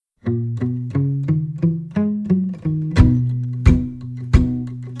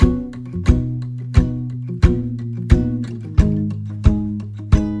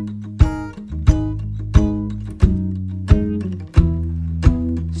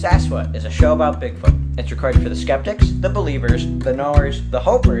Sasquatch is a show about Bigfoot. It's recorded for the skeptics, the believers, the knowers, the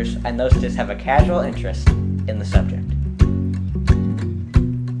hopers, and those who just have a casual interest in the subject.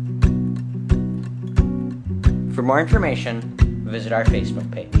 For more information, visit our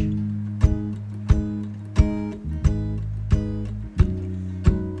Facebook page.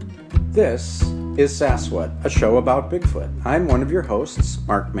 This is Sasquatch, a show about Bigfoot. I'm one of your hosts,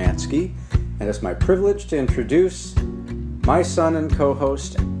 Mark Matsky, and it's my privilege to introduce my son and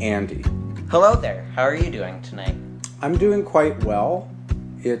co-host, Andy. Hello there. How are you doing tonight? I'm doing quite well.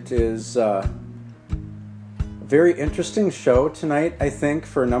 It is a very interesting show tonight, I think,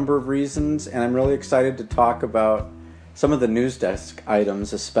 for a number of reasons, and I'm really excited to talk about some of the news desk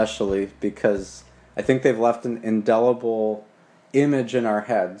items, especially because I think they've left an indelible image in our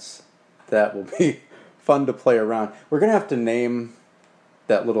heads that will be fun to play around. We're going to have to name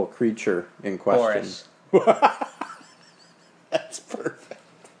that little creature in question. Boris. That's perfect.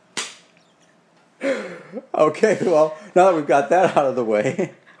 Okay, well, now that we've got that out of the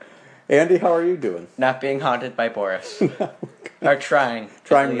way, Andy, how are you doing? Not being haunted by Boris. Or trying.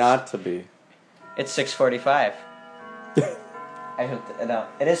 Trying not to be. It's 6:45. I hope no,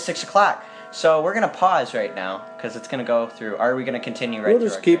 it is 6 o'clock. So we're going to pause right now because it's going to go through. Are we going to continue right We'll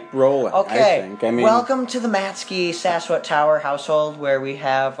just keep rolling, Okay. I think. Welcome to the Matsky Sasquatch Tower household where we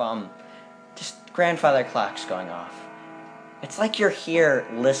have just grandfather clocks going off. It's like you're here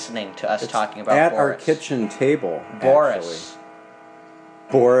listening to us talking about at Boris. our kitchen table, Boris. actually.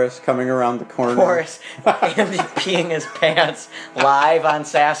 Boris coming around the corner. Boris, Andy peeing his pants live on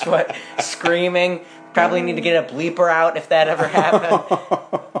Sasquatch, screaming. Probably need to get a bleeper out if that ever happened.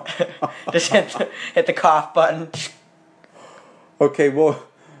 Just hit the cough button. Okay, well,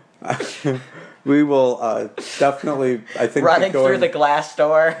 we will definitely, I think, running through the glass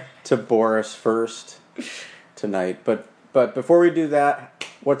door to Boris first tonight. But before we do that,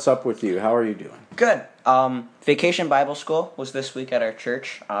 what's up with you? How are you doing? Good. Vacation Bible School was this week at our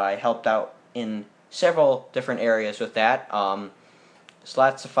church. I helped out in several different areas with that. It's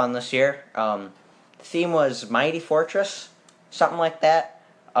lots of fun this year. The theme was Mighty Fortress, something like that.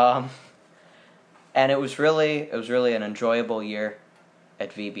 And it was really an enjoyable year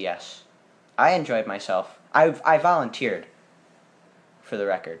at VBS. I enjoyed myself. I volunteered, for the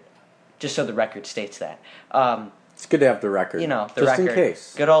record, just so the record states that. It's good to have the record. You know, the just record. in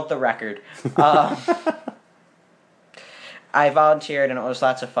case. Good old the record. I volunteered, and it was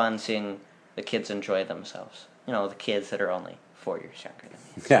lots of fun seeing the kids enjoy themselves. You know, the kids that are only 4 years younger than me.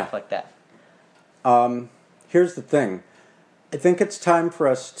 Yeah. Stuff like that. Here's the thing. I think it's time for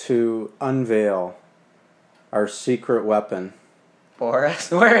us to unveil our secret weapon.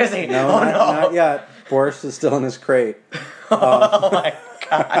 Boris? Where is he? No, no. not yet. Boris is still in his crate. Oh my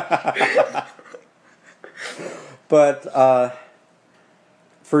God. But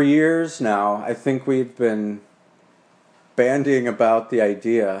for years now, I think we've been bandying about the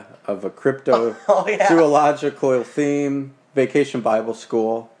idea of a cryptozoological theme vacation Bible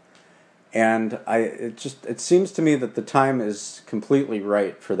school. And it seems to me that the time is completely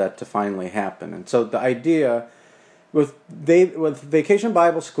right for that to finally happen. And so the idea with Vacation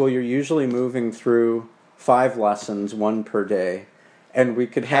Bible School, you're usually moving through 5 lessons, 1 per day, and we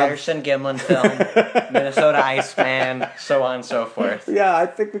could have Patterson Gimlin film, Minnesota Iceman, so on and so forth. Yeah, I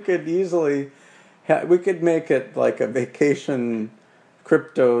think we could easily we could make it like a vacation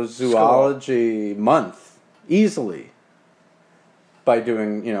cryptozoology month easily. By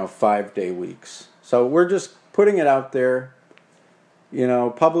doing, 5-day weeks. So we're just putting it out there.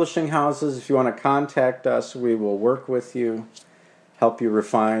 Publishing houses, if you want to contact us, we will work with you, help you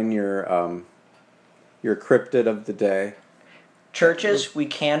refine your cryptid of the day. Churches, we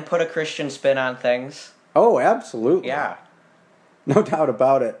can put a Christian spin on things. Oh, absolutely. Yeah. No doubt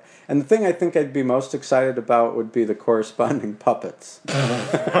about it. And the thing I think I'd be most excited about would be the corresponding puppets.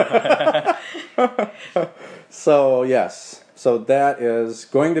 So, yes. So that is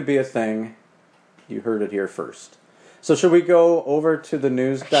going to be a thing. You heard it here first. So should we go over to the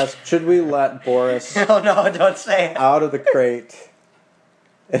news desk? Should we let Boris No, don't say it. Out of the crate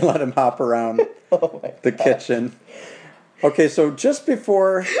and let him hop around the kitchen? Okay, so just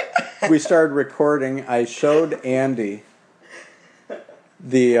before we started recording, I showed Andy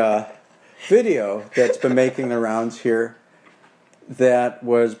the video that's been making the rounds here that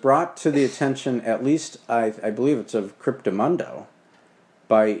was brought to the attention, at least I believe it's of Cryptomundo,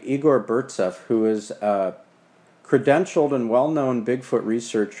 by Igor Burtsev, who is a credentialed and well-known Bigfoot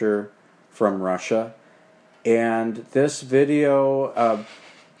researcher from Russia. And this video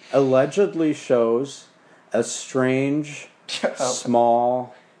allegedly shows a strange,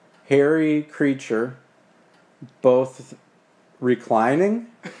 small, hairy creature, both reclining,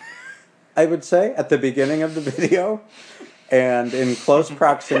 I would say, at the beginning of the video, and in close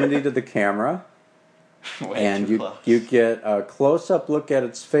proximity to the camera. Way And too close. you get a close-up look at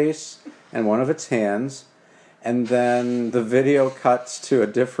its face and one of its hands, and then the video cuts to a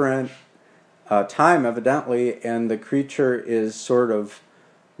different time, evidently, and the creature is sort of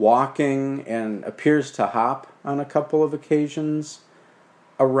walking and appears to hop on a couple of occasions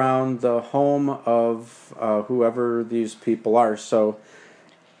around the home of whoever these people are. So,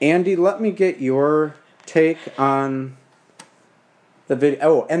 Andy, let me get your take on the video.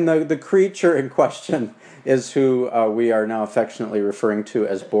 Oh, and the creature in question is who we are now affectionately referring to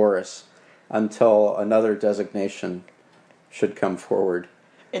as Boris, until another designation should come forward.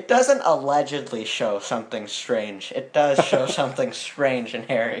 It doesn't allegedly show something strange. It does show something strange and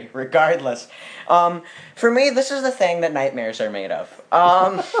hairy, regardless. For me, this is the thing that nightmares are made of.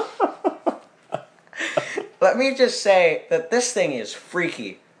 Let me just say that this thing is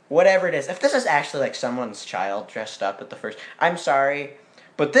freaky. Whatever it is. If this is actually like someone's child dressed up at the first... I'm sorry,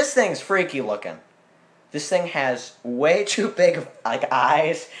 but this thing's freaky looking. This thing has way too big like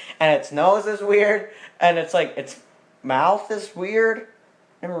eyes, and its nose is weird, and it's like its mouth is weird.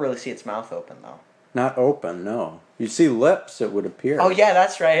 Never really see its mouth open though. Not open, no. You see lips, it would appear. Oh yeah,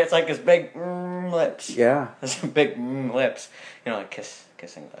 that's right. It's like this big lips. Yeah. It's big lips. You know, like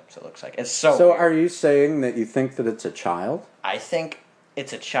kissing lips. It looks like it's so. So weird. are you saying that you think that it's a child? I think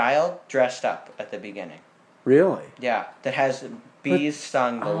it's a child dressed up at the beginning. Really? Yeah, that has bees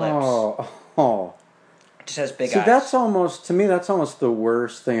stung the lips. Oh. It just has big See, eyes. that's almost the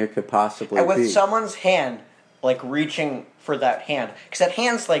worst thing it could possibly and with be. someone's hand, like reaching for that hand, because that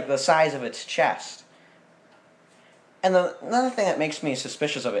hand's like the size of its chest. And another thing that makes me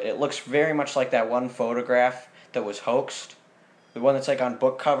suspicious of it, it looks very much like that one photograph that was hoaxed. The one that's like on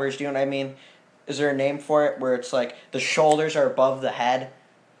book covers, do you know what I mean? Is there a name for it where it's like the shoulders are above the head?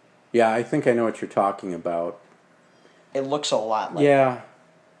 Yeah, I think I know what you're talking about. It looks a lot like Yeah.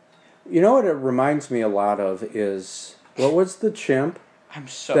 You know what it reminds me a lot of is, what was the chimp I'm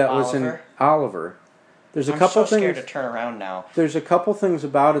so that Oliver. was in Oliver? There's a I'm couple so scared things. to turn around now. There's a couple things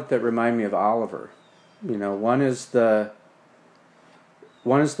about it that remind me of Oliver. You know, one is the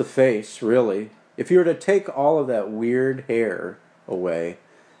face, really. If you were to take all of that weird hair away,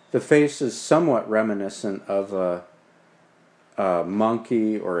 the face is somewhat reminiscent of a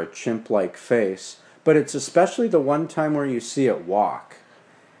monkey or a chimp-like face, but it's especially the one time where you see it walk.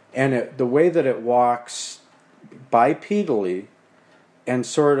 And the way that it walks bipedally, and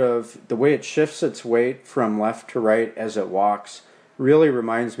sort of the way it shifts its weight from left to right as it walks, really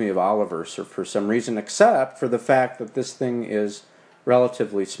reminds me of Oliver for some reason, except for the fact that this thing is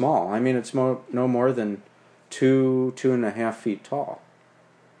relatively small. I mean, it's no more than 2.5 feet tall.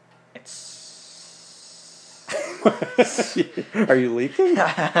 It's Are you leaking?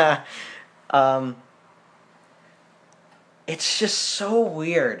 It's just so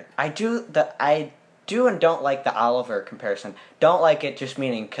weird. I do and don't like the Oliver comparison. Don't like it just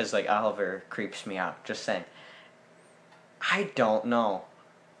meaning because like Oliver creeps me out. Just saying. I don't know.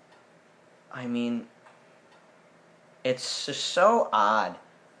 I mean, it's just so odd.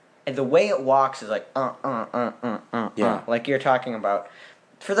 And the way it walks is like Yeah. like you're talking about.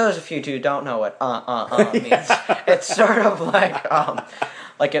 For those of you who don't know what means, it's sort of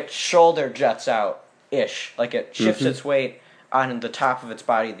like its shoulder juts out ish, like it shifts its weight on the top of its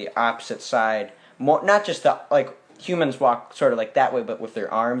body, the opposite side. More, not just like humans walk sort of like that way, but with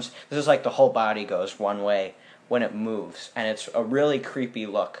their arms. This is like the whole body goes one way when it moves, and it's a really creepy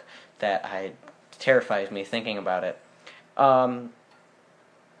look that terrifies me thinking about it.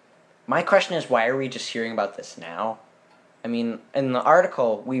 My question is, why are we just hearing about this now? I mean, in the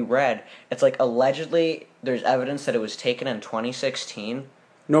article we read, it's like allegedly there's evidence that it was taken in 2016.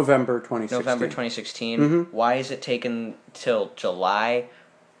 November 2016. November 2016. Why is it taken till July?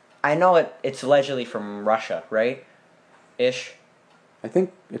 I know it's allegedly from Russia, right? Ish. I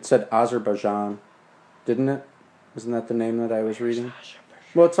think it said Azerbaijan, didn't it? Isn't that the name that I was reading?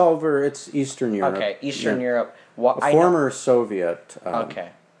 Well, it's Eastern Europe. Okay, Eastern Yeah. Europe. A former Soviet. Okay.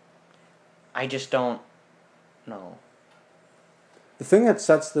 I just don't know. The thing that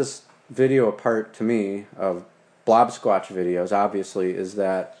sets this video apart to me of Blob Squatch videos, obviously, is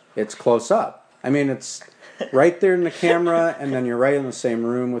that it's close up. I mean, it's right there in the camera, and then you're right in the same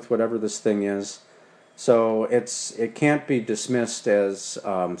room with whatever this thing is. So it can't be dismissed as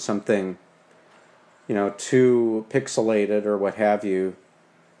something, too pixelated or what have you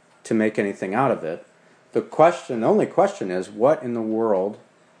to make anything out of it. The only question is, what in the world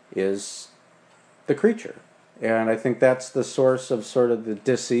is the creature? And I think that's the source of sort of the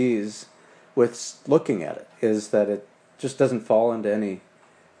dis-ease with looking at it, is that it just doesn't fall into any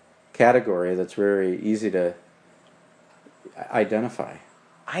category that's very easy to identify.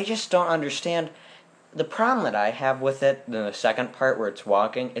 I just don't understand. The problem that I have with it, in the second part where it's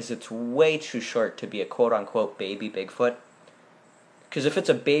walking, is it's way too short to be a quote-unquote baby Bigfoot. Because if it's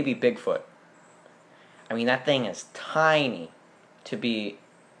a baby Bigfoot, I mean, that thing is tiny to be,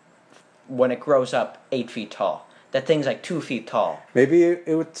 when it grows up, 8 feet tall. That thing's like 2 feet tall. Maybe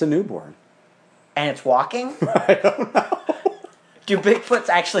it's a newborn. And it's walking? I don't know. Do Bigfoots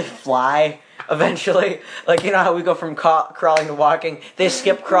actually fly eventually? Like, you know how we go from crawling to walking? They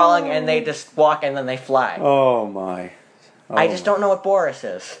skip crawling and they just walk and then they fly. Oh, my. Oh, I just don't know what Boris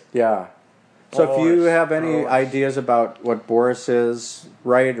is. Yeah. So if you Boris, have any Boris. ideas about what Boris is,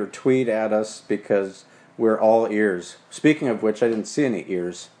 write or tweet at us because we're all ears. Speaking of which, I didn't see any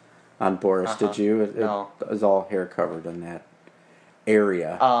ears on Boris, did you? No. It was all hair covered in that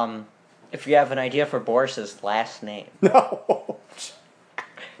area. If you have an idea for Boris's last name, No.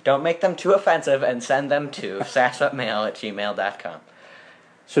 don't make them too offensive and send them to sassupmail@gmail.com.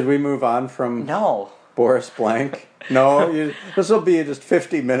 Should we move on from No. Boris Blank? No, this will be just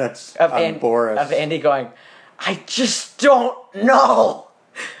 50 minutes on Boris. Of Andy going, I just don't know.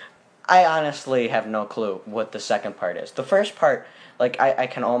 I honestly have no clue what the second part is. The first part, like, I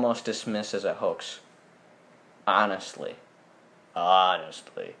can almost dismiss as a hoax. Honestly.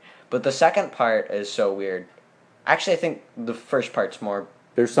 But the second part is so weird. Actually, I think the first part's more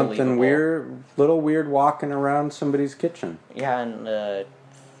There's something believable. little weird walking around somebody's kitchen. Yeah, and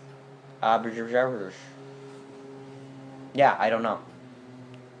yeah, I don't know.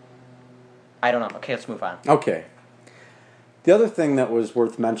 Okay, let's move on. Okay. The other thing that was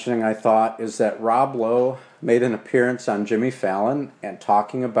worth mentioning, I thought, is that Rob Lowe made an appearance on Jimmy Fallon and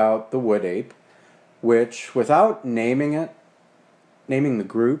talking about the wood ape, which, without naming the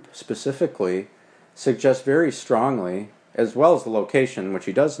group specifically, suggests very strongly, as well as the location, which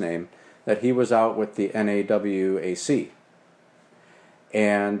he does name, that he was out with the NAWAC.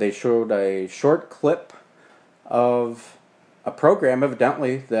 And they showed a short clip of a program,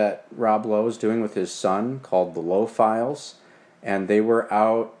 evidently, that Rob Lowe is doing with his son called The Lowe Files. And they were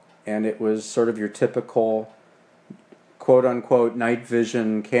out, and it was sort of your typical quote-unquote night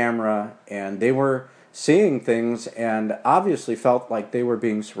vision camera, and they were seeing things and obviously felt like they were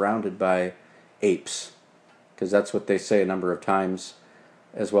being surrounded by apes, because that's what they say a number of times,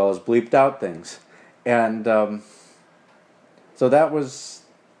 as well as bleeped out things. And so that was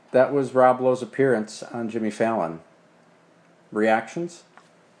Rob Lowe's appearance on Jimmy Fallon. Reactions?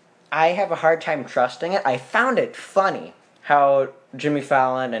 I have a hard time trusting it. I found it funny how Jimmy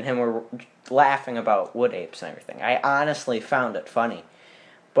Fallon and him were laughing about wood apes and everything. I honestly found it funny.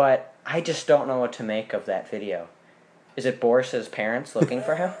 But I just don't know what to make of that video. Is it Boris's parents looking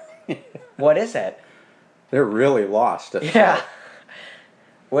for him? What is it? They're really lost at Yeah. that.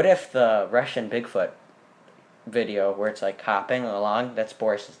 What if the Russian Bigfoot video where it's like hopping along, that's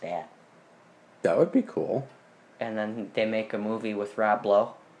Boris's dad? That would be cool. And then they make a movie with Rob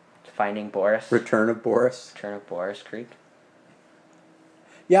Lowe, Finding Boris. Return of Boris. Return of Boris Creek.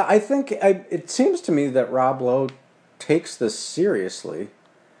 Yeah, I think it seems to me that Rob Lowe takes this seriously.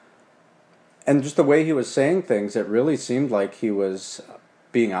 And just the way he was saying things, it really seemed like he was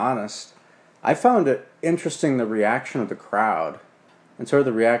being honest. I found it interesting, the reaction of the crowd, and sort of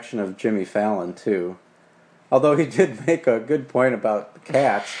the reaction of Jimmy Fallon, too. Although he did make a good point about the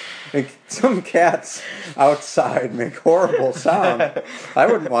cats. Some cats outside make horrible sound. I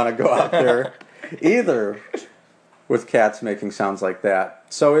wouldn't want to go out there either with cats making sounds like that.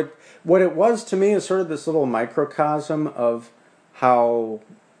 So what it was to me is sort of this little microcosm of how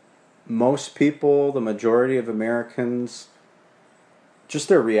most people, the majority of Americans, just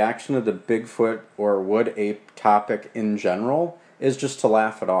their reaction to the Bigfoot or wood ape topic in general is just to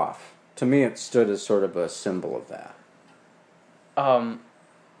laugh it off. To me, it stood as sort of a symbol of that. I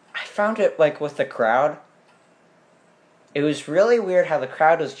found it, like, with the crowd, it was really weird how the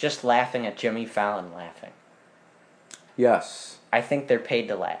crowd was just laughing at Jimmy Fallon laughing. Yes. I think they're paid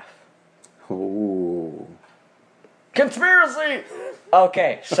to laugh. Ooh. Conspiracy!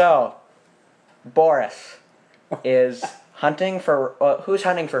 Okay, so, Boris is hunting for... who's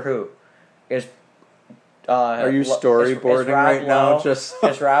hunting for who? Are you storyboarding right now?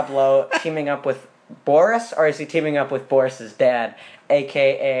 Is Rob Lowe teaming up with Boris, or is he teaming up with Boris's dad,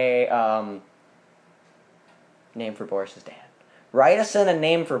 a.k.a. Name for Boris's dad? Write us in a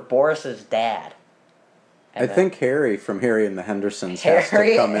name for Boris's dad. I think Harry from Harry and the Hendersons has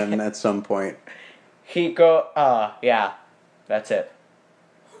to come in at some point. Yeah, that's it.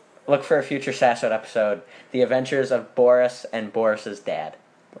 Look for a future Sasswood episode, The Adventures of Boris and Boris's Dad.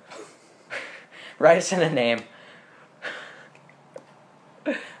 Write us in a name.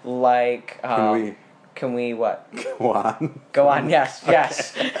 Like, Can can we what? we go on? Go on, yes,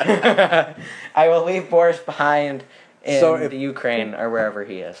 yes. I will leave Boris behind in the Ukraine or wherever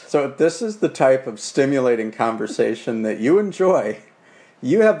he is. So if this is the type of stimulating conversation that you enjoy,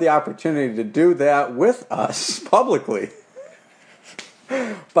 you have the opportunity to do that with us publicly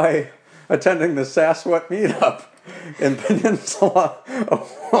by attending the Sasquatch meetup in Peninsula,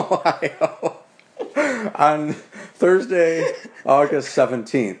 Ohio on Thursday, August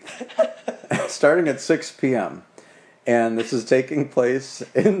 17th, starting at 6 p.m. And this is taking place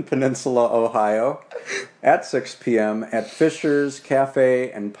in Peninsula, Ohio at 6 p.m. at Fisher's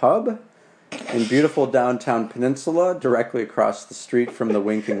Cafe and Pub in beautiful downtown Peninsula, directly across the street from the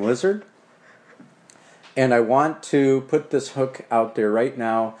Winking Lizard. And I want to put this hook out there right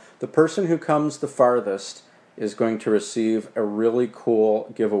now. The person who comes the farthest is going to receive a really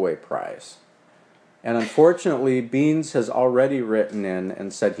cool giveaway prize. And unfortunately, Beans has already written in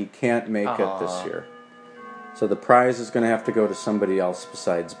and said he can't make it this year. So the prize is going to have to go to somebody else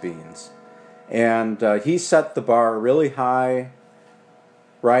besides Beans. And he set the bar really high,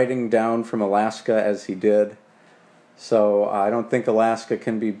 riding down from Alaska as he did. So I don't think Alaska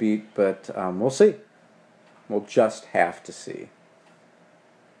can be beat, but we'll see. We'll just have to see.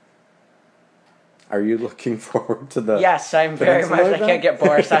 Are you looking forward to the... Yes, I'm very much. I can't get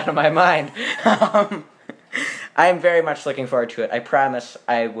Boris out of my mind. I'm very much looking forward to it. I promise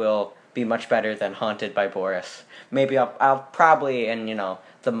I will be much better than Haunted by Boris. Maybe I'll probably, in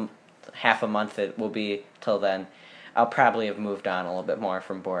the half a month it will be till then, I'll probably have moved on a little bit more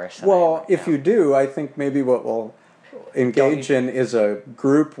from Boris. Well, if you do, I think maybe what we'll engage in is a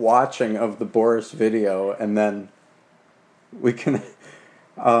group watching of the Boris video, and then we can,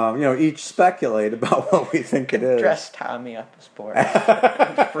 each speculate about what we think it is. Dress Tommy up as Boris.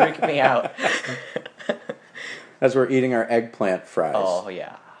 Freak me out. As we're eating our eggplant fries. Oh,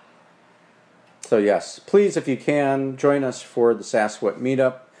 yeah. So yes, please, if you can, join us for the Sasquatch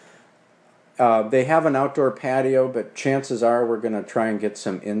meetup. They have an outdoor patio, but chances are we're going to try and get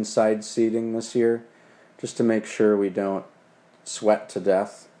some inside seating this year, just to make sure we don't sweat to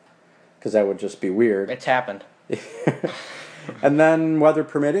death, because that would just be weird. It's happened. And then, weather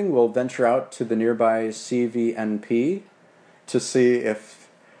permitting, we'll venture out to the nearby CVNP to see if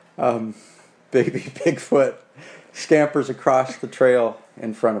baby Bigfoot scampers across the trail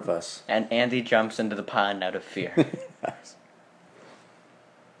in front of us. And Andy jumps into the pond out of fear. Yes.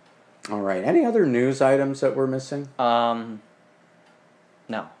 All right. Any other news items that we're missing? No.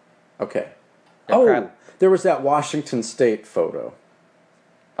 Okay. There was that Washington State photo.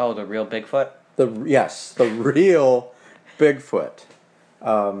 Oh, the real Bigfoot? The real Bigfoot.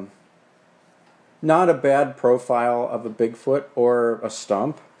 Not a bad profile of a Bigfoot or a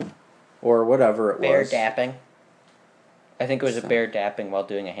stump or whatever it bear was. Bear dapping. I think it was a bear dapping while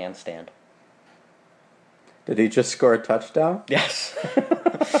doing a handstand. Did he just score a touchdown? Yes.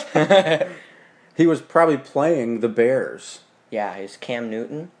 He was probably playing the Bears. Yeah, he's Cam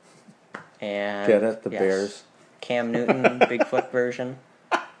Newton. And get it? The Bears. Cam Newton Bigfoot version.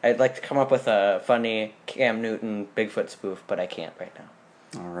 I'd like to come up with a funny Cam Newton Bigfoot spoof, but I can't right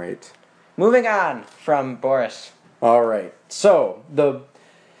now. All right. Moving on from Boris. All right. So, the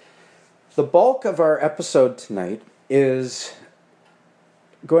bulk of our episode tonight is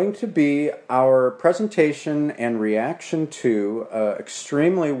going to be our presentation and reaction to an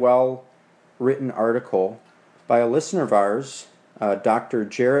extremely well-written article by a listener of ours, Dr.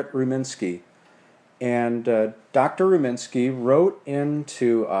 Jarrett Ruminski. And Dr. Ruminski wrote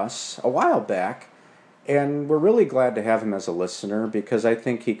into us a while back, and we're really glad to have him as a listener because I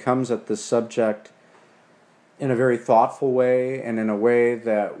think he comes at this subject in a very thoughtful way and in a way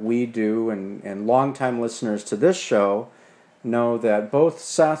that we do, and longtime listeners to this show know that both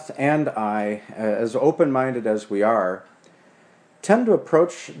Seth and I, as open-minded as we are, tend to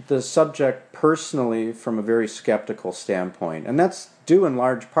approach the subject personally from a very skeptical standpoint. And that's due in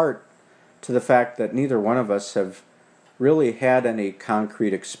large part to the fact that neither one of us have really had any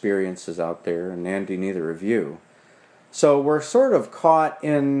concrete experiences out there, and Andy, neither of you. So we're sort of caught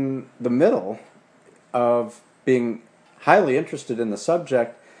in the middle of being highly interested in the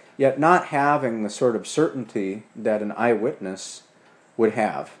subject, yet not having the sort of certainty that an eyewitness would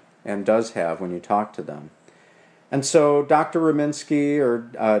have and does have when you talk to them. And so Dr. Ruminski or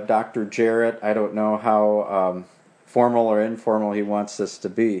Dr. Jarrett, I don't know how formal or informal he wants this to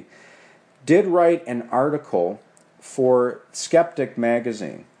be, did write an article for Skeptic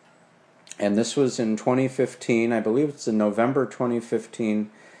magazine. And this was in 2015, I believe it's the November 2015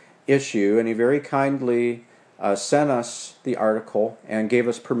 issue, and he very kindly sent us the article and gave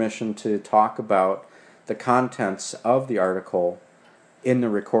us permission to talk about the contents of the article in the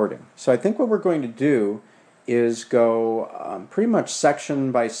recording. So I think what we're going to do is go pretty much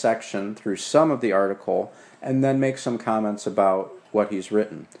section by section through some of the article and then make some comments about what he's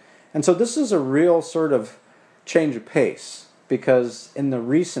written. And so this is a real sort of change of pace, because in the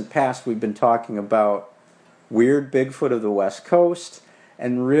recent past we've been talking about weird Bigfoot of the West Coast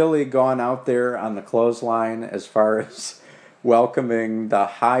and really gone out there on the clothesline as far as welcoming the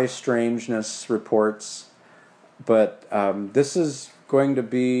high strangeness reports. But this is going to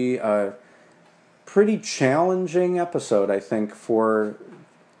be a pretty challenging episode, I think, for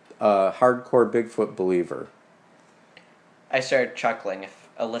a hardcore Bigfoot believer. I started chuckling if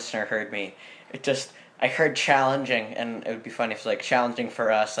a listener heard me. I heard challenging, and it would be funny if it was like challenging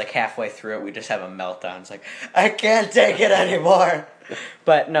for us, like halfway through it we just have a meltdown. It's like, I can't take it anymore.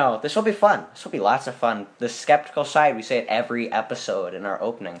 But no, this will be fun. This will be lots of fun. The skeptical side, we say it every episode in our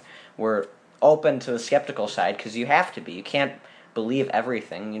opening. We're open to the skeptical side because you have to be. You can't believe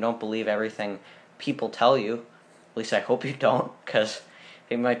everything. You don't believe everything people tell you. At least I hope you don't, because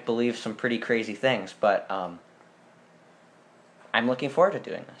they might believe some pretty crazy things. But I'm looking forward to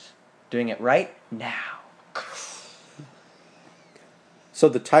doing this. Doing it right now. So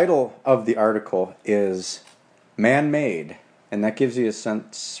the title of the article is Man-Made, and that gives you a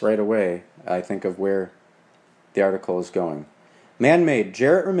sense right away, I think, of where the article is going. Man-Made,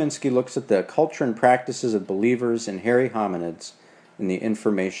 Jarrett Rominsky looks at the culture and practices of believers in hairy hominids in the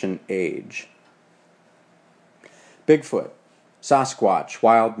information age. Bigfoot, Sasquatch,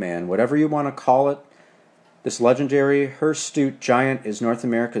 Wild Man, whatever you want to call it, this legendary hirsute giant is North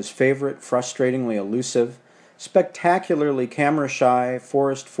America's favorite, frustratingly elusive, spectacularly camera-shy,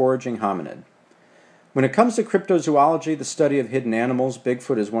 forest-foraging hominid. When it comes to cryptozoology, the study of hidden animals,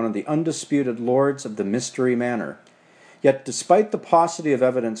 Bigfoot is one of the undisputed lords of the mystery manor. Yet despite the paucity of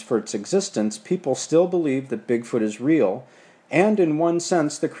evidence for its existence, people still believe that Bigfoot is real, and in one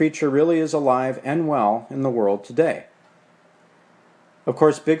sense the creature really is alive and well in the world today. Of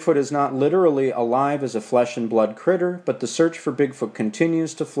course, Bigfoot is not literally alive as a flesh and blood critter, but the search for Bigfoot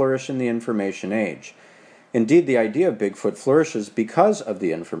continues to flourish in the information age. Indeed, the idea of Bigfoot flourishes because of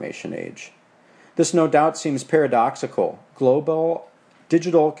the information age. This no doubt seems paradoxical. Global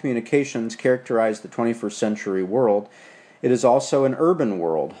digital communications characterize the 21st century world. It is also an urban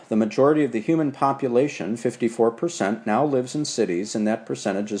world. The majority of the human population, 54%, now lives in cities, and that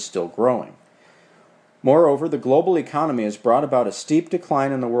percentage is still growing. Moreover, the global economy has brought about a steep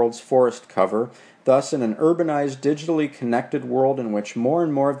decline in the world's forest cover. Thus, in an urbanized, digitally connected world in which more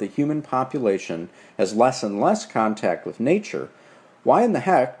and more of the human population has less and less contact with nature, why in the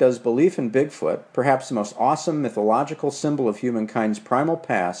heck does belief in Bigfoot, perhaps the most awesome mythological symbol of humankind's primal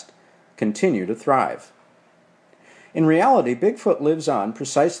past, continue to thrive? In reality, Bigfoot lives on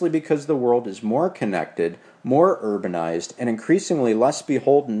precisely because the world is more connected, more urbanized, and increasingly less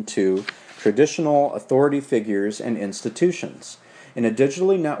beholden to traditional authority figures and institutions. In a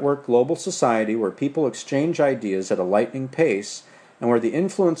digitally networked global society where people exchange ideas at a lightning pace, and where the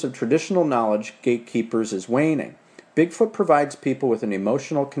influence of traditional knowledge gatekeepers is waning, Bigfoot provides people with an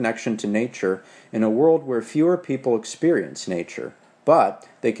emotional connection to nature in a world where fewer people experience nature, but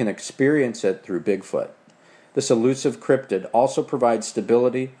they can experience it through Bigfoot. This elusive cryptid also provides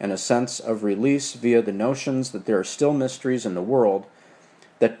stability and a sense of release via the notions that there are still mysteries in the world,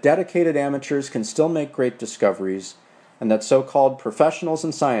 that dedicated amateurs can still make great discoveries, and that so-called professionals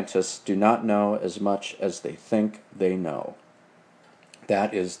and scientists do not know as much as they think they know.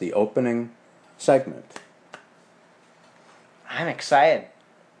 That is the opening segment. I'm excited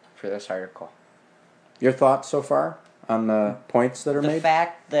for this article. Your thoughts so far on the points that are made? The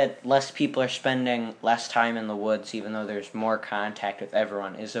fact that less people are spending less time in the woods, even though there's more contact with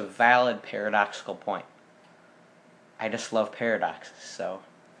everyone, is a valid paradoxical point. I just love paradoxes, so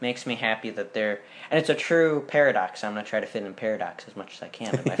it makes me happy that they're... And it's a true paradox. I'm going to try to fit in paradox as much as I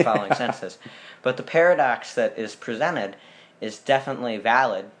can in my following sentences. But the paradox that is presented is definitely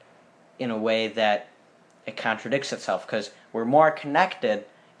valid in a way that it contradicts itself, because we're more connected,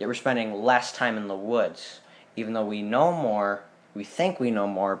 yet we're spending less time in the woods. Even though we know more, we think we know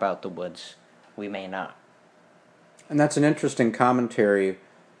more about the woods, we may not. And that's an interesting commentary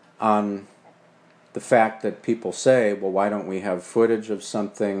on the fact that people say, well, why don't we have footage of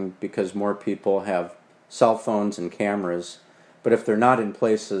something because more people have cell phones and cameras? But if they're not in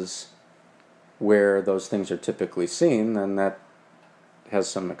places where those things are typically seen, then that has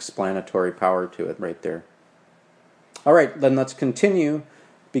some explanatory power to it right there. All right, then let's continue,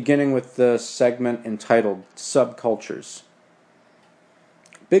 beginning with the segment entitled Subcultures.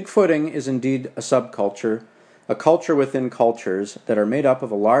 Bigfooting is indeed a subculture, a culture within cultures that are made up of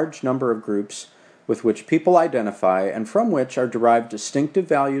a large number of groups with which people identify and from which are derived distinctive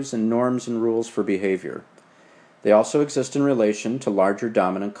values and norms and rules for behavior. They also exist in relation to larger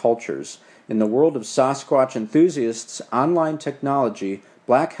dominant cultures. In the world of Sasquatch enthusiasts, online technology,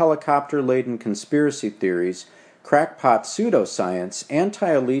 black helicopter-laden conspiracy theories, crackpot pseudoscience,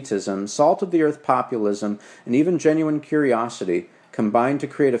 anti-elitism, salt-of-the-earth populism, and even genuine curiosity combine to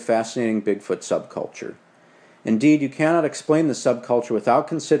create a fascinating Bigfoot subculture. Indeed, you cannot explain the subculture without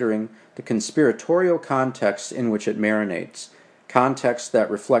considering the conspiratorial context in which it marinates, contexts that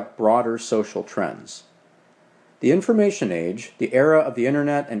reflect broader social trends. The information age, the era of the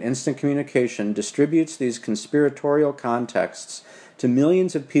internet and instant communication, distributes these conspiratorial contexts to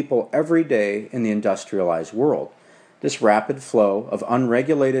millions of people every day in the industrialized world. This rapid flow of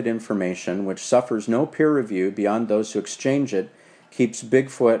unregulated information, which suffers no peer review beyond those who exchange it, keeps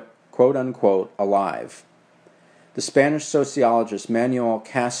Bigfoot, quote-unquote, alive. The Spanish sociologist Manuel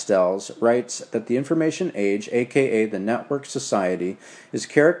Castells writes that the information age, aka the network society, is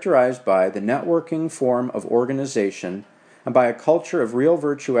characterized by the networking form of organization and by a culture of real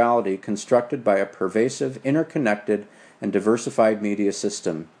virtuality constructed by a pervasive, interconnected, and diversified media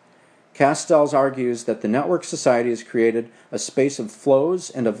system. Castells argues that the network society has created a space of flows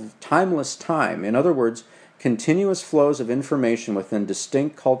and of timeless time, in other words, continuous flows of information within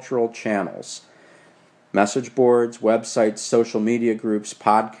distinct cultural channels. Message boards, websites, social media groups,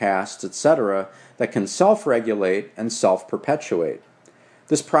 podcasts, etc., that can self-regulate and self-perpetuate.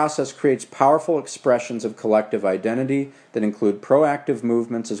 This process creates powerful expressions of collective identity that include proactive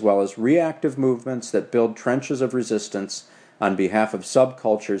movements as well as reactive movements that build trenches of resistance on behalf of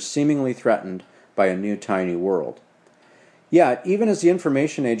subcultures seemingly threatened by a new tiny world. Yet, even as the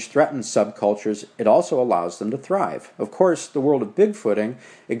information age threatens subcultures, it also allows them to thrive. Of course, the world of Bigfooting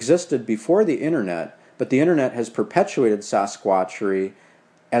existed before the internet, but the internet has perpetuated Sasquatchery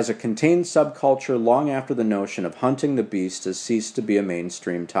as a contained subculture long after the notion of hunting the beast has ceased to be a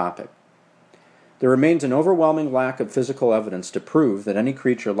mainstream topic. There remains an overwhelming lack of physical evidence to prove that any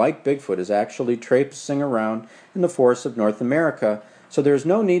creature like Bigfoot is actually traipsing around in the forests of North America, so there is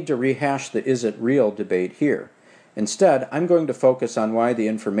no need to rehash the is it real debate here. Instead, I'm going to focus on why the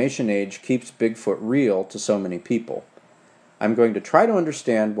information age keeps Bigfoot real to so many people. I'm going to try to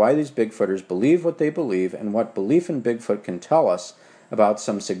understand why these Bigfooters believe what they believe and what belief in Bigfoot can tell us about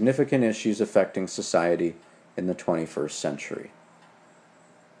some significant issues affecting society in the 21st century.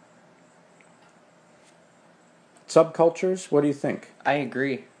 Subcultures, what do you think? I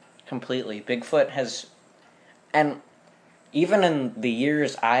agree completely. Bigfoot has, and even in the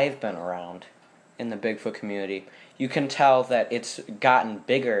years I've been around in the Bigfoot community, you can tell that it's gotten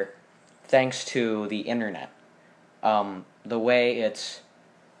bigger thanks to the internet. The way it's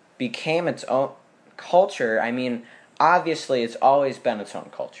became its own culture, I mean, obviously it's always been its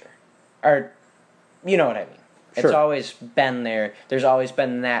own culture. Or, you know what I mean. Sure. It's always been there. There's always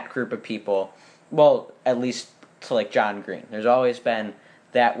been that group of people. Well, at least to like John Green. There's always been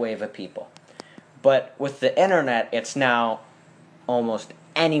that wave of people. But with the internet, it's now almost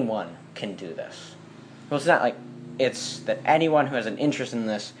anyone can do this. Well, it's not like it's that anyone who has an interest in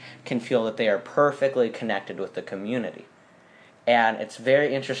this can feel that they are perfectly connected with the community. And it's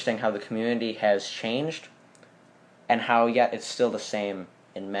very interesting how the community has changed and how yet it's still the same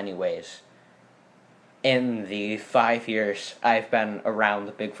in many ways. In the 5 years I've been around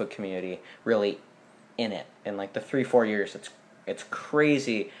the Bigfoot community, really in it, in like the 3-4 years, it's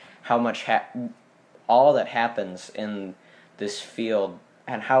crazy how much all that happens in this field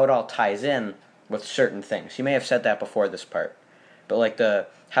and how it all ties in with certain things. You may have said that before this part, but like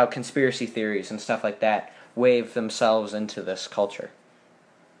how conspiracy theories and stuff like that wave themselves into this culture.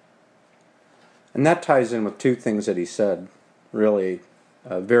 And that ties in with two things that he said really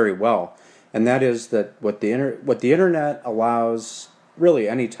very well. And that is that what the internet allows really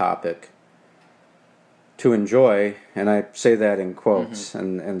any topic to enjoy, and I say that in quotes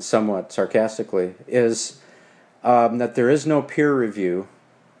and somewhat sarcastically, is that there is no peer review,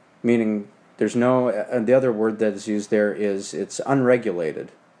 meaning there's no, the other word that is used there is it's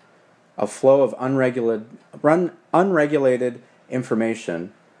unregulated. A flow of unregulated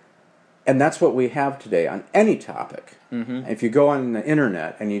information, and that's what we have today on any topic. If you go on the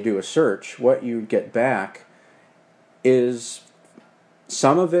internet and you do a search, what you get back is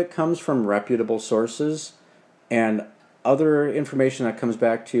some of it comes from reputable sources, and other information that comes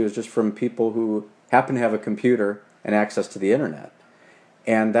back to you is just from people who happen to have a computer and access to the internet.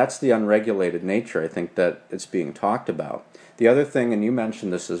 And that's the unregulated nature, I think, that it's being talked about. The other thing, and you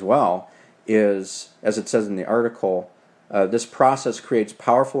mentioned this as well, is, as it says in the article, this process creates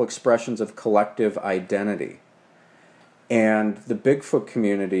powerful expressions of collective identity. And the Bigfoot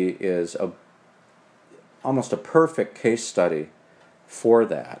community is almost a perfect case study for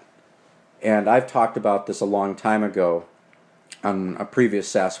that. And I've talked about this a long time ago on a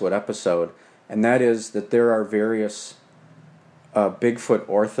previous Sasswood episode, and that is that there are various Bigfoot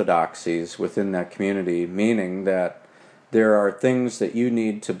orthodoxies within that community, meaning that there are things that you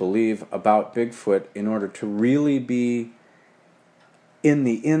need to believe about Bigfoot in order to really be in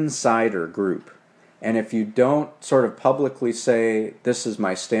the insider group. And if you don't sort of publicly say, this is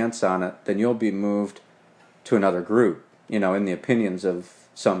my stance on it, then you'll be moved to another group, in the opinions of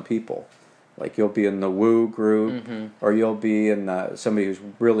some people. Like you'll be in the woo group, or you'll be in somebody who's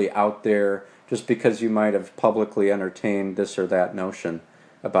really out there just because you might have publicly entertained this or that notion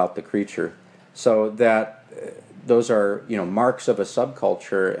about the creature. So that those are, marks of a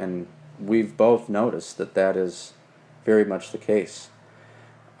subculture, and we've both noticed that is very much the case.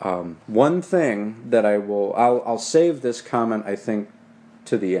 One thing that I'll save this comment, I think,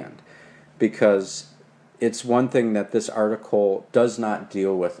 to the end, because it's one thing that this article does not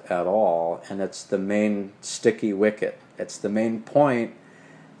deal with at all, and it's the main sticky wicket. It's the main point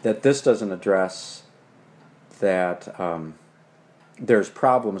that this doesn't address, that there's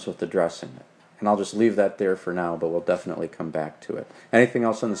problems with addressing it. And I'll just leave that there for now, but we'll definitely come back to it. Anything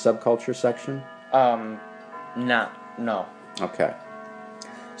else on the subculture section? No. Okay.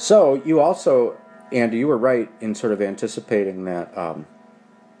 So you also, Andy, you were right in sort of anticipating that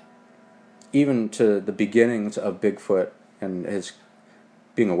even to the beginnings of Bigfoot and his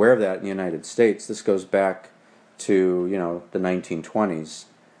being aware of that in the United States, this goes back to, the 1920s.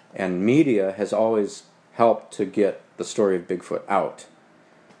 And media has always helped to get the story of Bigfoot out.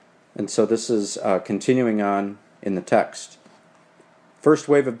 And so this is continuing on in the text. First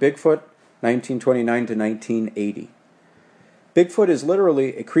wave of Bigfoot, 1929 to 1980. Bigfoot is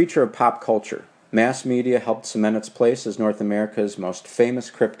literally a creature of pop culture. Mass media helped cement its place as North America's most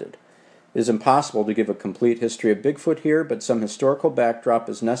famous cryptid. It is impossible to give a complete history of Bigfoot here, but some historical backdrop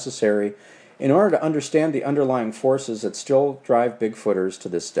is necessary in order to understand the underlying forces that still drive Bigfooters to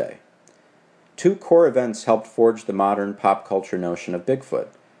this day. Two core events helped forge the modern pop culture notion of Bigfoot.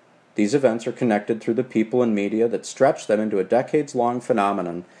 These events are connected through the people and media that stretched them into a decades-long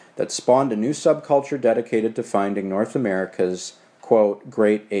phenomenon that spawned a new subculture dedicated to finding North America's, quote,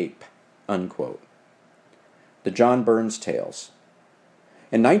 great ape, unquote. The John Burns Tales.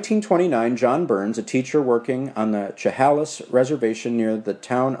 In 1929, John Burns, a teacher working on the Chehalis Reservation near the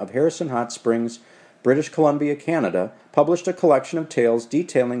town of Harrison Hot Springs, British Columbia, Canada, published a collection of tales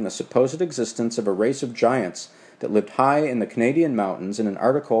detailing the supposed existence of a race of giants that lived high in the Canadian mountains in an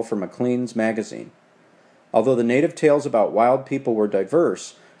article for Maclean's magazine. Although the native tales about wild people were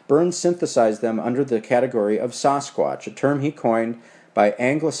diverse, Burns synthesized them under the category of Sasquatch, a term he coined by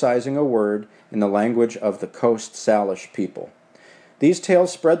anglicizing a word in the language of the Coast Salish people. These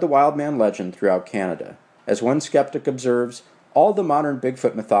tales spread the wild man legend throughout Canada. As one skeptic observes, all the modern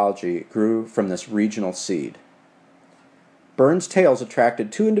Bigfoot mythology grew from this regional seed. Burns' tales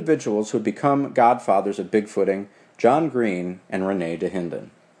attracted two individuals who had become godfathers of Bigfooting, John Green and Rene Dahinden.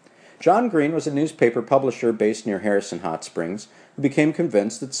 John Green was a newspaper publisher based near Harrison Hot Springs who became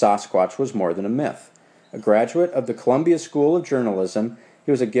convinced that Sasquatch was more than a myth. A graduate of the Columbia School of Journalism, he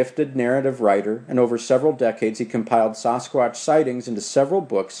was a gifted narrative writer, and over several decades he compiled Sasquatch sightings into several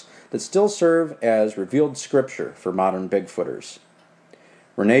books that still serve as revealed scripture for modern Bigfooters.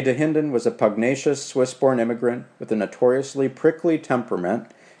 Rene Dahinden was a pugnacious Swiss-born immigrant with a notoriously prickly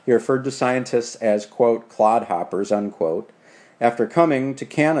temperament. He referred to scientists as, quote, clodhoppers, unquote. After coming to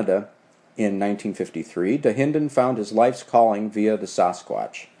Canada in 1953, Dahinden found his life's calling via the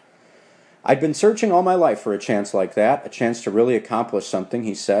Sasquatch. I'd been searching all my life for a chance like that, a chance to really accomplish something,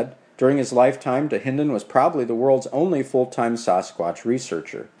 he said. During his lifetime, Dahinden was probably the world's only full-time Sasquatch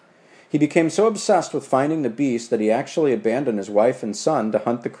researcher. He became so obsessed with finding the beast that he actually abandoned his wife and son to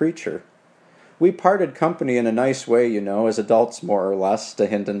hunt the creature. We parted company in a nice way, as adults more or less,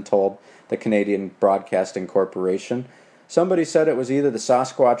 Dahinden told the Canadian Broadcasting Corporation. Somebody said it was either the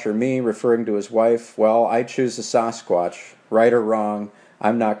Sasquatch or me, referring to his wife. Well, I choose the Sasquatch. Right or wrong,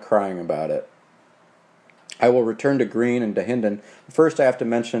 I'm not crying about it. I will return to Green and Dahinden. First, I have to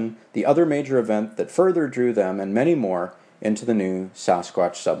mention the other major event that further drew them, and many more, into the new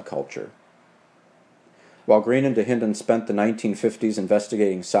Sasquatch subculture. While Green and Dahinden spent the 1950s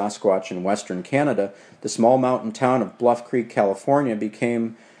investigating Sasquatch in western Canada, the small mountain town of Bluff Creek, California,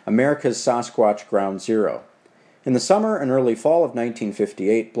 became America's Sasquatch ground zero. In the summer and early fall of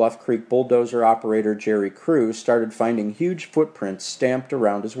 1958, Bluff Creek bulldozer operator Jerry Crew started finding huge footprints stamped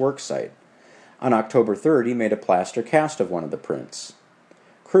around his worksite. On October 3rd, he made a plaster cast of one of the prints.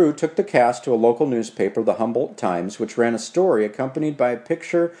 Crew took the cast to a local newspaper, the Humboldt Times, which ran a story accompanied by a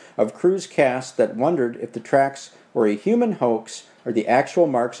picture of Crew's cast that wondered if the tracks were a human hoax or the actual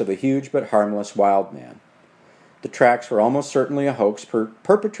marks of a huge but harmless wild man. The tracks were almost certainly a hoax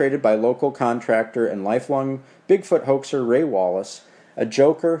perpetrated by local contractor and lifelong Bigfoot hoaxer Ray Wallace, a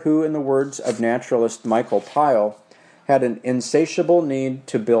joker who, in the words of naturalist Michael Pyle, had an insatiable need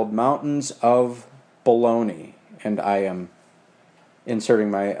to build mountains of baloney. And I am inserting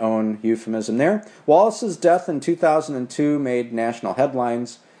my own euphemism there. Wallace's death in 2002 made national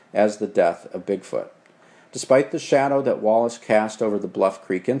headlines as the death of Bigfoot. Despite the shadow that Wallace cast over the Bluff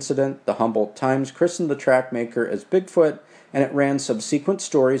Creek incident, the Humboldt Times christened the track maker as Bigfoot, and it ran subsequent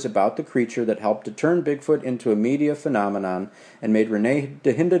stories about the creature that helped to turn Bigfoot into a media phenomenon and made Renee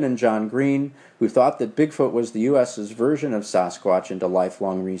DeHinden and John Green, who thought that Bigfoot was the U.S.'s version of Sasquatch, into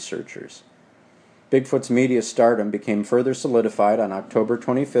lifelong researchers. Bigfoot's media stardom became further solidified on October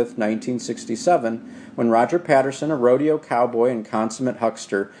 25, 1967, when Roger Patterson, a rodeo cowboy and consummate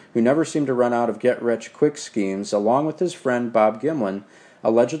huckster who never seemed to run out of get-rich-quick schemes, along with his friend Bob Gimlin,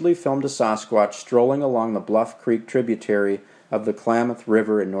 allegedly filmed a Sasquatch strolling along the Bluff Creek tributary of the Klamath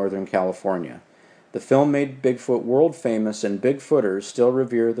River in Northern California. The film made Bigfoot world famous, and Bigfooters still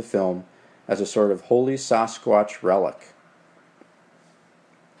revere the film as a sort of holy Sasquatch relic.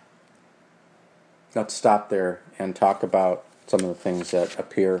 Let's stop there and talk about some of the things that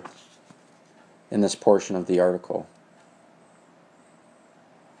appear in this portion of the article.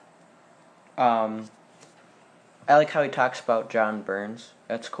 I like how he talks about John Burns.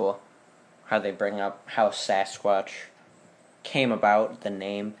 That's cool. How they bring up how Sasquatch came about, the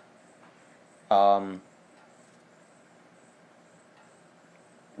name. Renee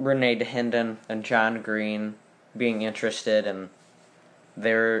DeHinden and John Green being interested, and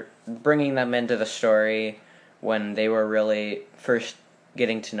they're bringing them into the story when they were really first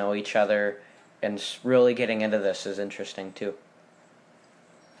getting to know each other, and really getting into this is interesting too.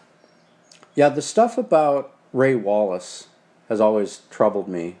 Yeah, the stuff about Ray Wallace has always troubled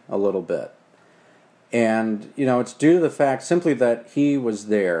me a little bit. And, it's due to the fact simply that he was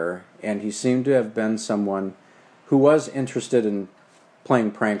there, and he seemed to have been someone who was interested in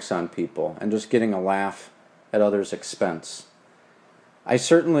playing pranks on people and just getting a laugh at others' expense. I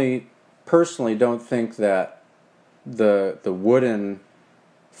certainly, personally, don't think that the wooden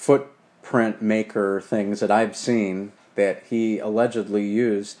footprint maker things that I've seen that he allegedly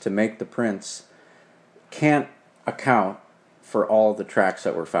used to make the prints can't account for all the tracks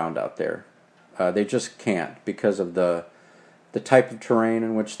that were found out there. They just can't, because of the type of terrain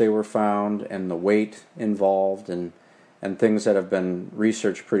in which they were found and the weight involved and things that have been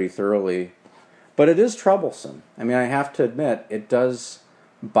researched pretty thoroughly. But it is troublesome. I mean, I have to admit, it does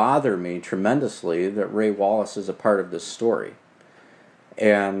bother me tremendously that Ray Wallace is a part of this story.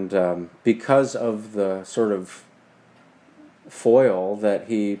 And because of the sort of foil that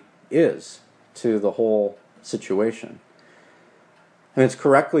he is to the whole situation. And it's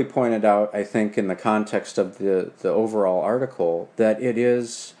correctly pointed out, I think, in the context of the overall article, that it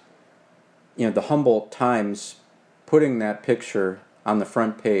is, the Humboldt Times putting that picture on the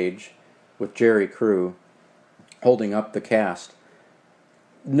front page with Jerry Crew holding up the cast.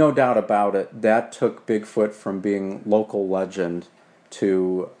 No doubt about it, that took Bigfoot from being local legend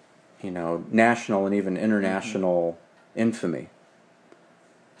to, national and even international infamy.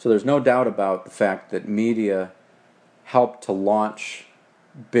 So there's no doubt about the fact that media helped to launch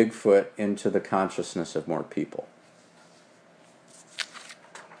Bigfoot into the consciousness of more people.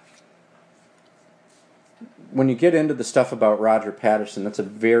 When you get into the stuff about Roger Patterson, that's a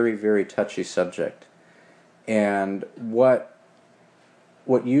very, very touchy subject. And what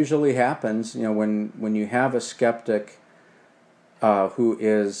usually happens, when you have a skeptic who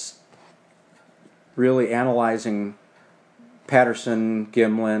is really analyzing Patterson,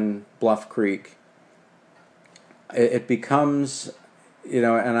 Gimlin, Bluff Creek, it becomes,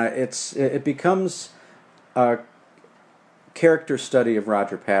 it becomes a character study of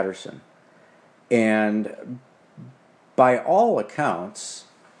Roger Patterson. And by all accounts,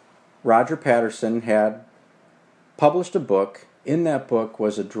 Roger Patterson had published a book. In that book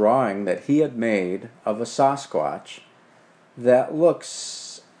was a drawing that he had made of a Sasquatch that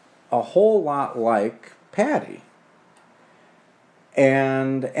looks a whole lot like Patty.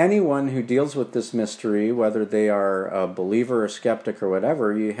 And anyone who deals with this mystery, whether they are a believer or skeptic or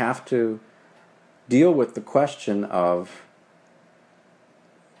whatever, you have to deal with the question of,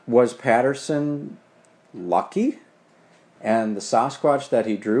 was Patterson lucky? And the Sasquatch that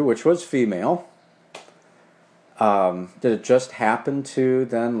he drew, which was female, did it just happen to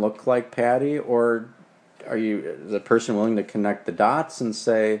then look like Patty? Or Are you the person willing to connect the dots and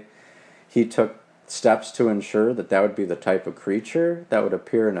say he took steps to ensure that that would be the type of creature that would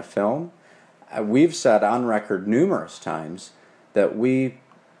appear in a film? We've said on record numerous times that we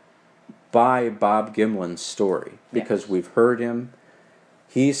buy Bob Gimlin's story because we've heard him.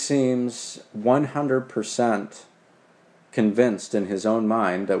 He seems 100% convinced in his own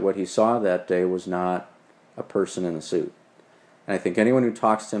mind that what he saw that day was not a person in a suit. And I think anyone who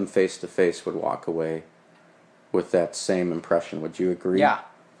talks to him face to face would walk away with that same impression. Would you agree?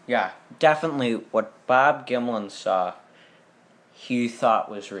 Yeah, definitely what Bob Gimlin saw, he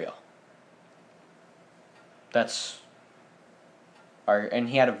thought was real. And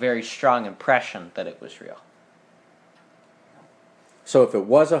he had a very strong impression that it was real. So if it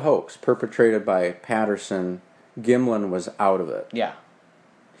was a hoax perpetrated by Patterson, Gimlin was out of it. Yeah.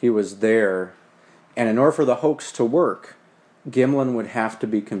 He was there, and in order for the hoax to work, Gimlin would have to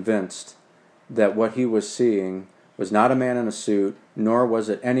be convinced that what he was seeing was not a man in a suit, nor was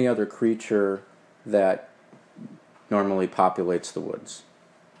it any other creature that normally populates the woods.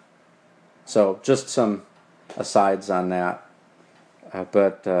 So just some asides on that.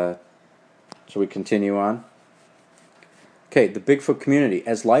 Shall we continue on? Okay, the Bigfoot community.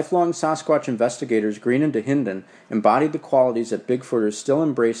 As lifelong Sasquatch investigators, Green and DeHinden embodied the qualities that Bigfooters still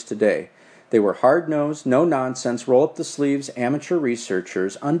embrace today. They were hard-nosed, no-nonsense, roll-up-the-sleeves amateur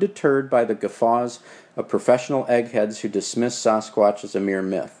researchers, undeterred by the guffaws of professional eggheads who dismiss Sasquatch as a mere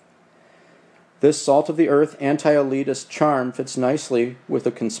myth. This salt-of-the-earth, anti-elitist charm fits nicely with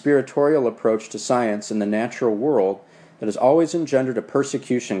a conspiratorial approach to science in the natural world that has always engendered a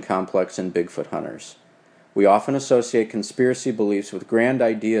persecution complex in Bigfoot hunters. We often associate conspiracy beliefs with grand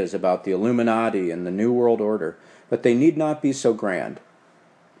ideas about the Illuminati and the New World Order, but they need not be so grand.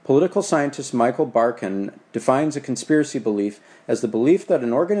 Political scientist Michael Barkin defines a conspiracy belief as the belief that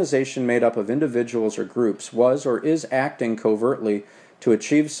an organization made up of individuals or groups was or is acting covertly to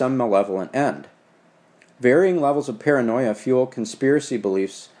achieve some malevolent end. Varying levels of paranoia fuel conspiracy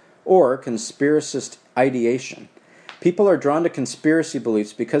beliefs or conspiracist ideation. People are drawn to conspiracy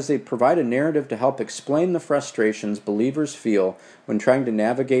beliefs because they provide a narrative to help explain the frustrations believers feel when trying to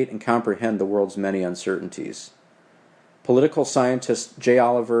navigate and comprehend the world's many uncertainties. Political scientists Jay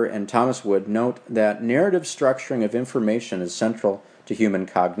Oliver and Thomas Wood note that narrative structuring of information is central to human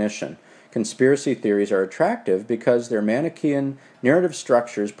cognition. Conspiracy theories are attractive because their Manichaean narrative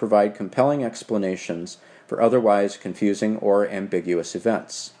structures provide compelling explanations for otherwise confusing or ambiguous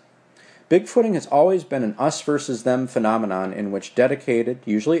events. Bigfooting has always been an us versus them phenomenon in which dedicated,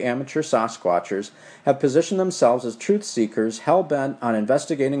 usually amateur Sasquatchers have positioned themselves as truth seekers hell-bent on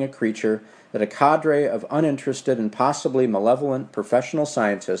investigating a creature that a cadre of uninterested and possibly malevolent professional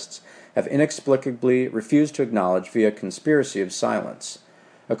scientists have inexplicably refused to acknowledge via conspiracy of silence.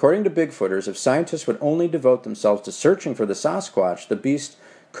 According to Bigfooters, if scientists would only devote themselves to searching for the Sasquatch, the beast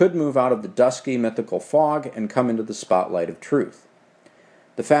could move out of the dusky mythical fog and come into the spotlight of truth.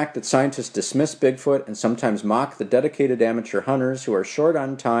 The fact that scientists dismiss Bigfoot and sometimes mock the dedicated amateur hunters who are short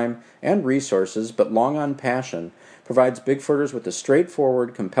on time and resources but long on passion provides Bigfooters with a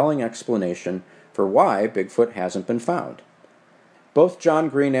straightforward, compelling explanation for why Bigfoot hasn't been found. Both John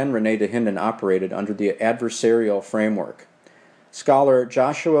Green and Renee DeHinden operated under the adversarial framework. Scholar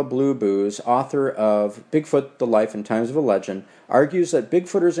Joshua Blue Booze, author of Bigfoot, The Life and Times of a Legend, argues that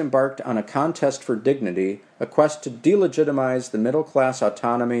Bigfooters embarked on a contest for dignity, a quest to delegitimize the middle-class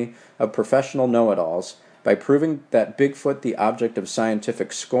autonomy of professional know-it-alls by proving that Bigfoot, the object of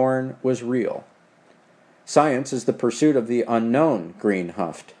scientific scorn, was real. Science is the pursuit of the unknown, Green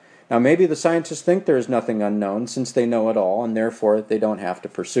huffed. Now maybe the scientists think there is nothing unknown since they know it all and therefore they don't have to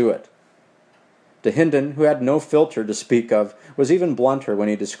pursue it. DeHinden, who had no filter to speak of, was even blunter when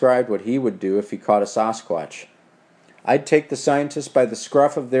he described what he would do if he caught a Sasquatch. I'd take the scientists by the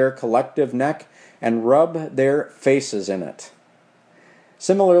scruff of their collective neck and rub their faces in it.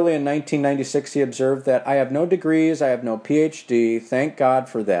 Similarly, in 1996, he observed that I have no degrees, I have no Ph.D., thank God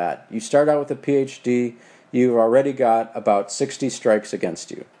for that. You start out with a Ph.D., you've already got about 60 strikes against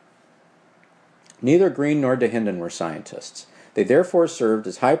you. Neither Green nor DeHinden were scientists. They therefore served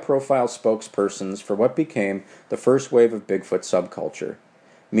as high-profile spokespersons for what became the first wave of Bigfoot subculture.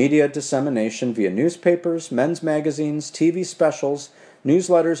 Media dissemination via newspapers, men's magazines, TV specials,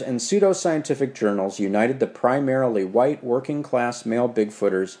 newsletters, and pseudoscientific journals united the primarily white working-class male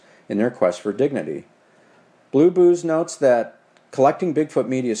Bigfooters in their quest for dignity. Blue Booze notes that collecting Bigfoot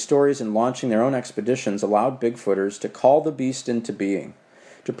media stories and launching their own expeditions allowed Bigfooters to call the beast into being,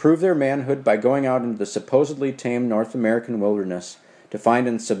 to prove their manhood by going out into the supposedly tame North American wilderness to find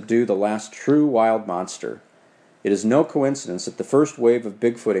and subdue the last true wild monster. It is no coincidence that the first wave of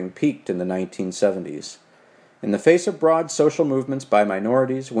Bigfooting peaked in the 1970s. In the face of broad social movements by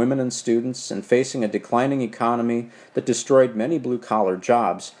minorities, women, and students, and facing a declining economy that destroyed many blue-collar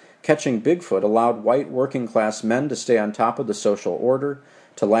jobs, catching Bigfoot allowed white working-class men to stay on top of the social order,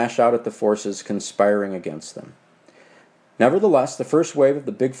 to lash out at the forces conspiring against them. Nevertheless, the first wave of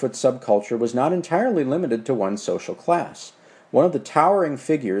the Bigfoot subculture was not entirely limited to one social class. One of the towering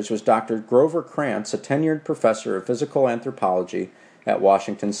figures was Dr. Grover Krantz, a tenured professor of physical anthropology at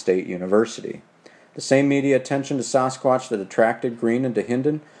Washington State University. The same media attention to Sasquatch that attracted Green and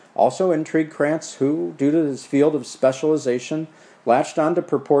DeHinden also intrigued Krantz, who, due to his field of specialization, latched onto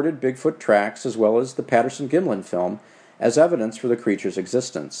purported Bigfoot tracks as well as the Patterson-Gimlin film as evidence for the creature's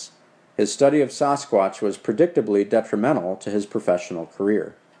existence. His study of Sasquatch was predictably detrimental to his professional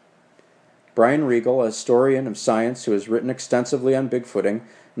career. Brian Regal, a historian of science who has written extensively on Bigfooting,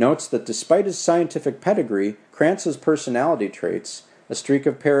 notes that despite his scientific pedigree, Krantz's personality traits, a streak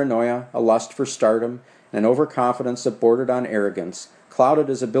of paranoia, a lust for stardom, and an overconfidence that bordered on arrogance, clouded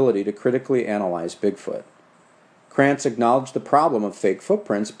his ability to critically analyze Bigfoot. Krantz acknowledged the problem of fake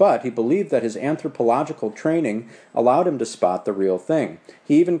footprints, but he believed that his anthropological training allowed him to spot the real thing.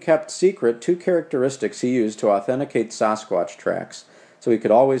 He even kept secret 2 characteristics he used to authenticate Sasquatch tracks, so he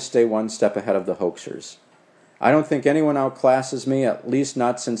could always stay one step ahead of the hoaxers. "I don't think anyone outclasses me, at least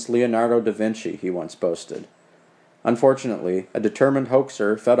not since Leonardo da Vinci," he once boasted. Unfortunately, a determined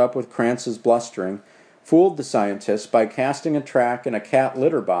hoaxer, fed up with Krantz's blustering, fooled the scientists by casting a track in a cat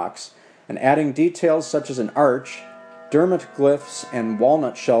litter box and adding details such as an arch, dermot glyphs, and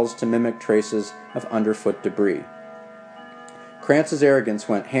walnut shells to mimic traces of underfoot debris. Krantz's arrogance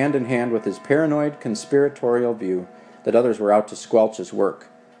went hand in hand with his paranoid, conspiratorial view that others were out to squelch his work.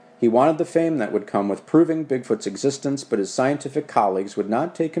 He wanted the fame that would come with proving Bigfoot's existence, but his scientific colleagues would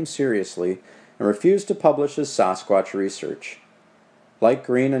not take him seriously and refused to publish his Sasquatch research. Like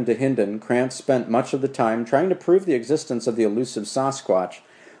Green and DeHinden, Krantz spent much of the time trying to prove the existence of the elusive Sasquatch,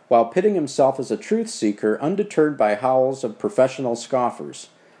 while pitting himself as a truth seeker undeterred by howls of professional scoffers,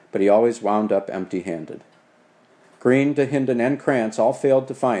 but he always wound up empty-handed. Green, DeHinden, and Krantz all failed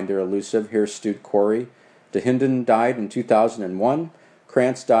to find their elusive hirsute quarry. DeHinden died in 2001,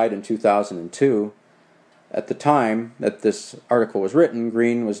 Krantz died in 2002. At the time that this article was written,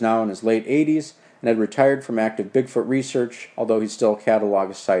 Green was now in his late 80s and had retired from active Bigfoot research, although he still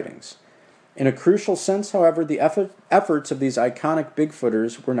catalogs sightings. In a crucial sense, however, the efforts of these iconic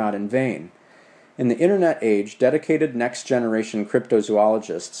Bigfooters were not in vain. In the Internet age, dedicated next-generation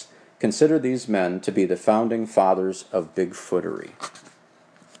cryptozoologists consider these men to be the founding fathers of Bigfootery.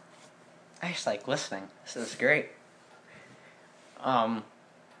 I just like listening. This is great.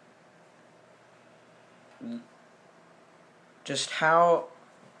 Just how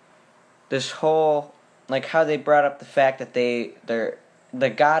this whole, like how they brought up the fact that they're the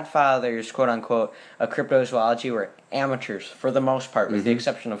godfathers, quote unquote, of cryptozoology were amateurs for the most part, with the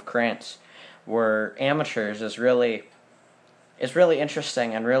exception of Krantz, were amateurs is really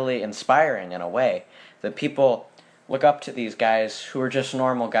interesting and really inspiring in a way that people look up to these guys who are just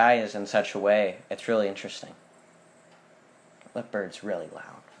normal guys in such a way. It's really interesting. That bird's really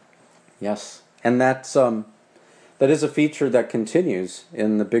loud. Yes, and that is a feature that continues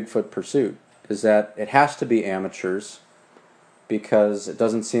in the Bigfoot pursuit, is that it has to be amateurs because it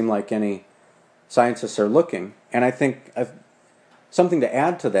doesn't seem like any scientists are looking. And I think something to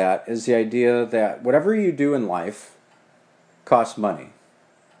add to that is the idea that whatever you do in life costs money.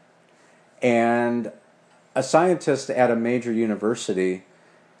 And a scientist at a major university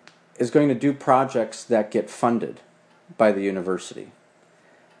is going to do projects that get funded by the university.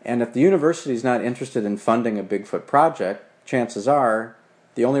 And if the university is not interested in funding a Bigfoot project, chances are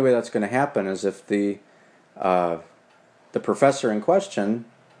the only way that's going to happen is if the professor in question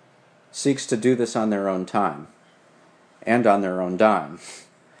seeks to do this on their own time and on their own dime.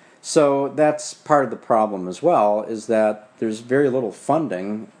 So that's part of the problem as well, is that there's very little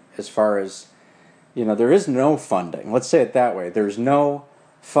funding as far as, there is no funding. Let's say it that way. There's no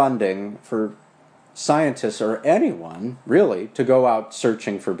funding for scientists or anyone, really, to go out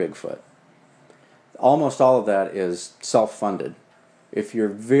searching for Bigfoot. Almost all of that is self-funded. If you're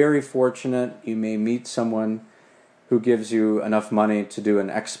very fortunate, you may meet someone who gives you enough money to do an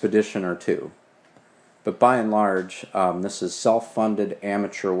expedition or two. But by and large, this is self-funded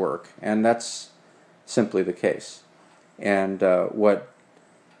amateur work, and that's simply the case. And what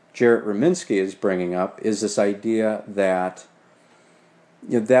Jarrett Rominsky is bringing up is this idea that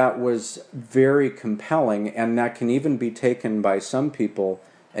that was very compelling, and that can even be taken by some people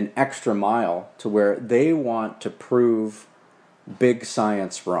an extra mile to where they want to prove big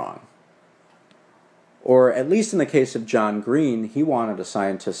science wrong. Or at least in the case of John Green, he wanted a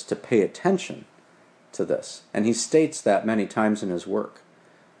scientist to pay attention to this. And he states that many times in his work,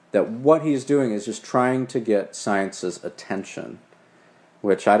 that what he's doing is just trying to get science's attention,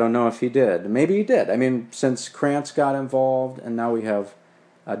 which I don't know if he did. Maybe he did. I mean, since Krantz got involved, and now we have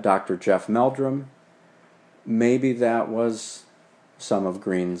Dr. Jeff Meldrum, maybe that was some of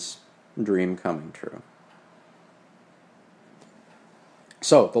Green's dream coming true.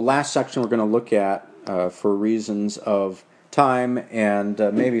 So, the last section we're going to look at for reasons of time and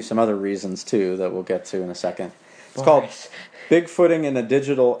maybe some other reasons too that we'll get to in a second. It's called Bigfooting in a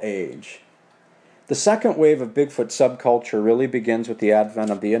Digital Age. The second wave of Bigfoot subculture really begins with the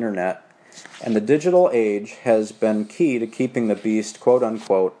advent of the internet, and the digital age has been key to keeping the beast,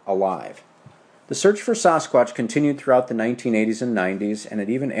 quote-unquote, alive. The search for Sasquatch continued throughout the 1980s and 90s, and it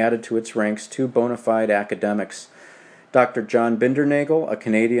even added to its ranks two bona fide academics, Dr. John Bindernagel, a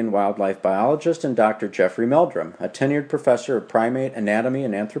Canadian wildlife biologist, and Dr. Jeffrey Meldrum, a tenured professor of primate anatomy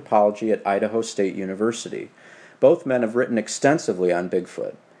and anthropology at Idaho State University. Both men have written extensively on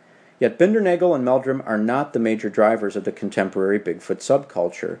Bigfoot. Yet Bindernagel and Meldrum are not the major drivers of the contemporary Bigfoot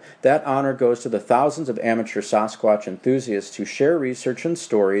subculture. That honor goes to the thousands of amateur Sasquatch enthusiasts who share research and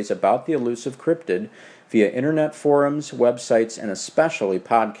stories about the elusive cryptid via internet forums, websites, and especially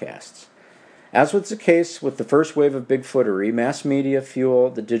podcasts. As was the case with the first wave of Bigfootery, mass media fuel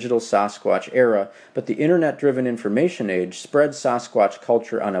the digital Sasquatch era, but the internet-driven information age spreads Sasquatch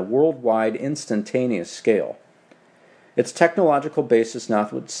culture on a worldwide, instantaneous scale. Its technological basis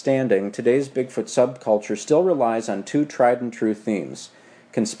notwithstanding, today's Bigfoot subculture still relies on two tried-and-true themes: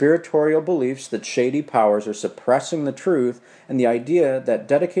 conspiratorial beliefs that shady powers are suppressing the truth, and the idea that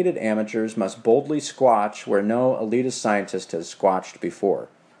dedicated amateurs must boldly squatch where no elitist scientist has squatched before.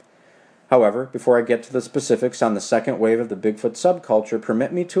 However, before I get to the specifics on the second wave of the Bigfoot subculture,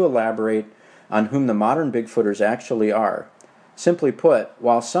 permit me to elaborate on whom the modern Bigfooters actually are. Simply put,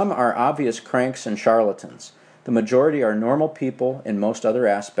 while some are obvious cranks and charlatans, the majority are normal people in most other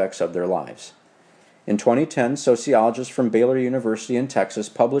aspects of their lives. In 2010, sociologists from Baylor University in Texas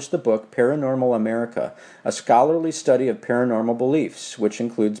published the book Paranormal America, a scholarly study of paranormal beliefs, which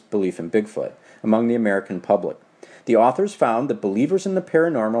includes belief in Bigfoot, among the American public. The authors found that believers in the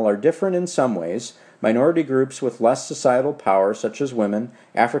paranormal are different in some ways. Minority groups with less societal power, such as women,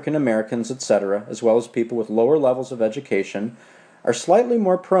 African Americans, etc., as well as people with lower levels of education, are slightly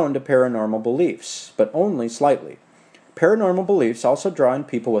more prone to paranormal beliefs, but only slightly. Paranormal beliefs also draw in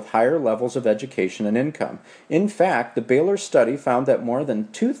people with higher levels of education and income. In fact, the Baylor study found that more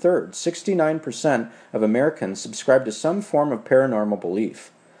than two-thirds, 69% of Americans subscribe to some form of paranormal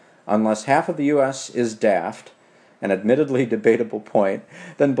belief. Unless half of the U.S. is daft, an admittedly debatable point,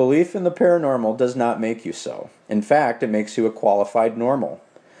 then belief in the paranormal does not make you so. In fact, it makes you a qualified normal.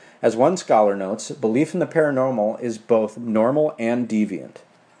 As one scholar notes, belief in the paranormal is both normal and deviant.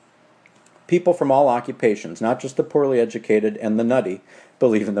 People from all occupations, not just the poorly educated and the nutty,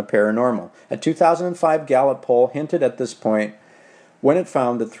 believe in the paranormal. A 2005 Gallup poll hinted at this point when it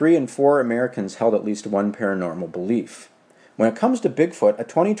found that 3 in 4 Americans held at least one paranormal belief. When it comes to Bigfoot, a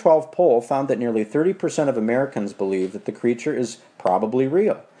 2012 poll found that nearly 30% of Americans believe that the creature is probably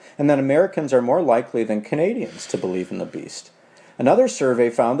real, and that Americans are more likely than Canadians to believe in the beast. Another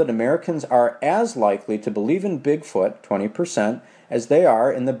survey found that Americans are as likely to believe in Bigfoot, 20%, as they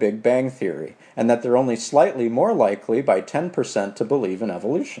are in the Big Bang Theory, and that they're only slightly more likely by 10% to believe in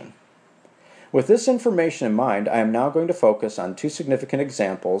evolution. With this information in mind, I am now going to focus on two significant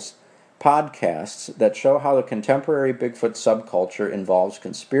examples, podcasts that show how the contemporary Bigfoot subculture involves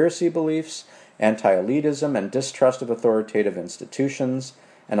conspiracy beliefs, anti-elitism, and distrust of authoritative institutions,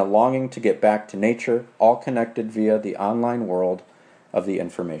 and a longing to get back to nature, all connected via the online world of the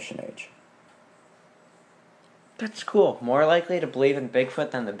information age. That's cool. More likely to believe in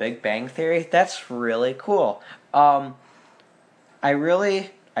Bigfoot than the Big Bang Theory? That's really cool. I really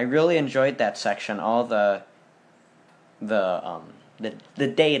enjoyed that section. All the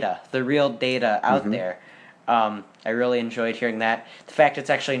data, the real data out there. I really enjoyed hearing that. The fact it's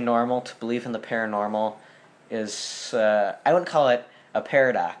actually normal to believe in the paranormal is, I wouldn't call it a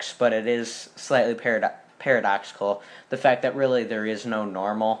paradox, but it is slightly paradoxical. The fact that really there is no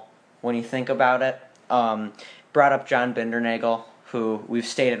normal when you think about it. Brought up John Bindernagel, who we've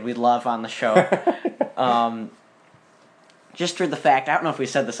stated we love on the show. Just for the fact, I don't know if we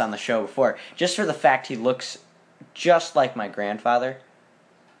said this on the show before, just for the fact he looks just like my grandfather.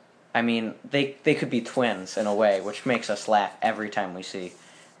 I mean, they could be twins in a way, which makes us laugh every time we see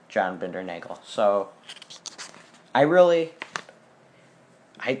John Bindernagel. So, I've really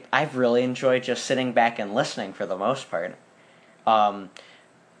enjoyed just sitting back and listening for the most part.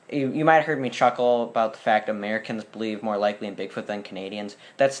 You might have heard me chuckle about the fact Americans believe more likely in Bigfoot than Canadians.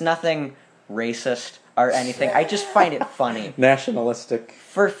 That's nothing racist or anything. I just find it funny. Nationalistic.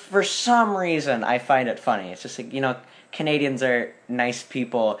 For some reason, I find it funny. It's just like, Canadians are nice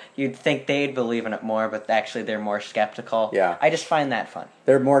people. You'd think they'd believe in it more, but actually they're more skeptical. Yeah. I just find that funny.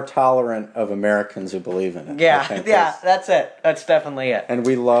 They're more tolerant of Americans who believe in it. Yeah, that's it. That's definitely it. And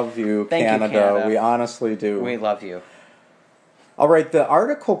we love you, Thank Canada. you, Canada. We honestly do. We love you. All right, the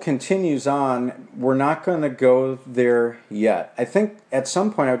article continues on. We're not going to go there yet. I think at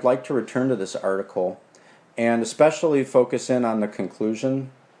some point I would like to return to this article and especially focus in on the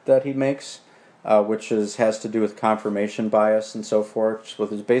conclusion that he makes, which has to do with confirmation bias and so forth,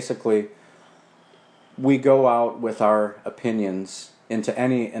 which is basically we go out with our opinions into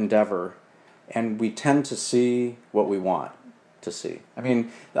any endeavor and we tend to see what we want to see. I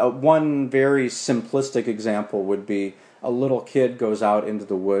mean, one very simplistic example would be a little kid goes out into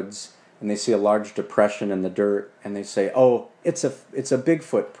the woods and they see a large depression in the dirt and they say, "Oh, it's a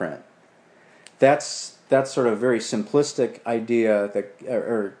Bigfoot print." That's sort of a very simplistic idea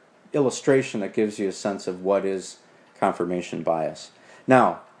or illustration that gives you a sense of what is confirmation bias.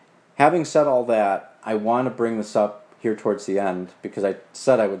 Now, having said all that, I want to bring this up here towards the end because I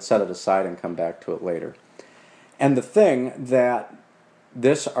said I would set it aside and come back to it later. And the thing that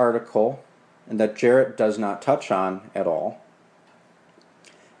this article and that Jarrett does not touch on at all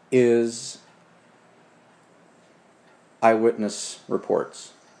is eyewitness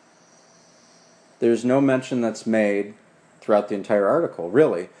reports. There's no mention that's made throughout the entire article,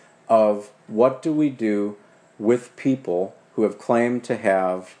 really, of what do we do with people who have claimed to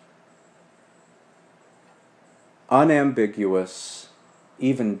have unambiguous,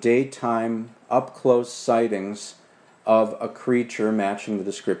 even daytime, up-close sightings of a creature matching the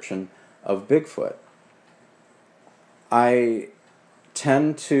description of Bigfoot. I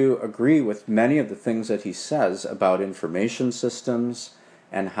tend to agree with many of the things that he says about information systems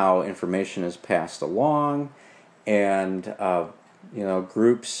and how information is passed along and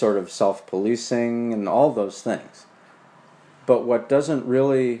groups sort of self-policing and all those things. But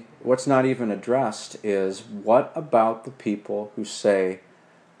what's not even addressed is what about the people who say,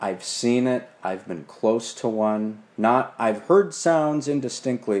 "I've seen it, I've been close to one, not I've heard sounds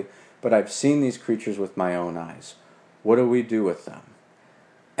indistinctly, but I've seen these creatures with my own eyes." What do we do with them?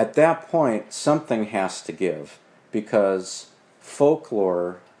 At that point, something has to give, because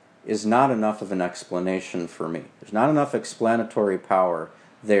folklore is not enough of an explanation for me. There's not enough explanatory power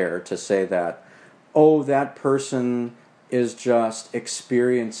there to say that, oh, that person is just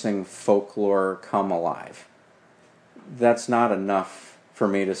experiencing folklore come alive. That's not enough for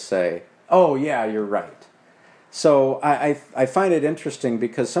me to say, oh, yeah, you're right. So I find it interesting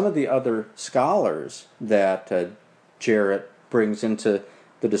because some of the other scholars that Jarrett brings into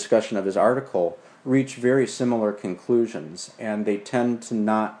the discussion of his article reach very similar conclusions, and they tend to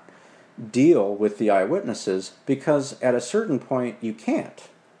not deal with the eyewitnesses because at a certain point you can't.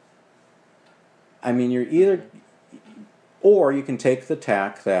 I mean, or you can take the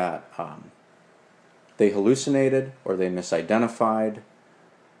tack that they hallucinated or they misidentified.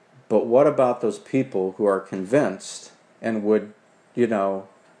 But what about those people who are convinced and would,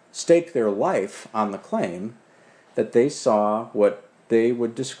 stake their life on the claim that they saw what they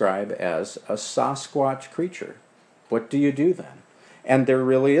would describe as a Sasquatch creature? What do you do then? And there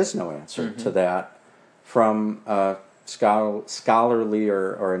really is no answer to that from a scholarly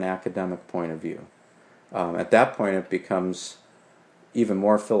or an academic point of view. At that point, it becomes even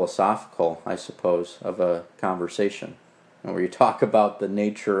more philosophical, I suppose, of a conversation, where you talk about the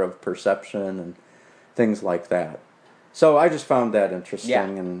nature of perception and things like that. So I just found that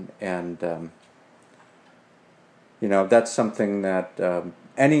interesting, and that's something that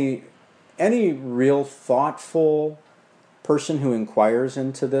any real thoughtful person who inquires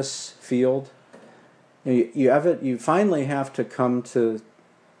into this field, you finally have to come to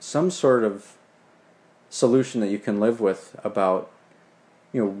some sort of solution that you can live with about,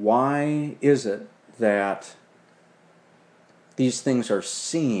 why is it that these things are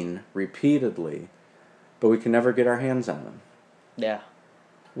seen repeatedly, but we can never get our hands on them? Yeah.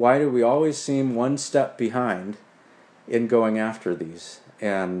 Why do we always seem one step behind in going after these?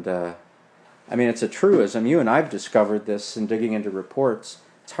 And, it's a truism. You and I've discovered this in digging into reports.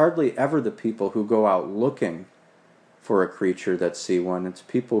 It's hardly ever the people who go out looking for a creature that see one. It's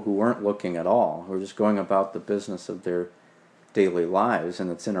people who weren't looking at all, who are just going about the business of their daily lives,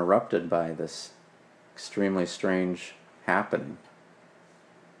 and it's interrupted by this extremely strange happening.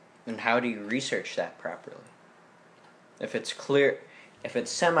 And how do you research that properly? If it's clear, if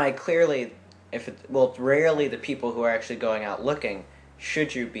it's semi-clearly, rarely the people who are actually going out looking,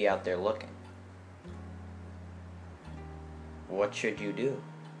 should you be out there looking? What should you do?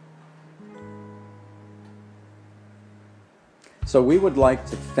 So we would like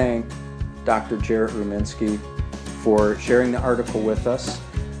to thank Dr. Jarrett Ruminski for sharing the article with us.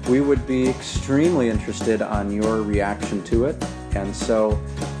 We would be extremely interested on your reaction to it. And so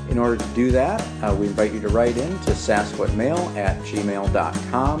in order to do that, we invite you to write in to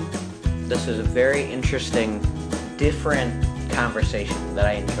sasquatchmail@gmail.com. This is a very interesting, different conversation that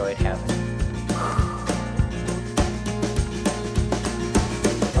I enjoyed having.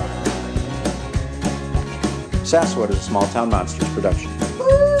 Sasquatch is a Small Town Monsters production.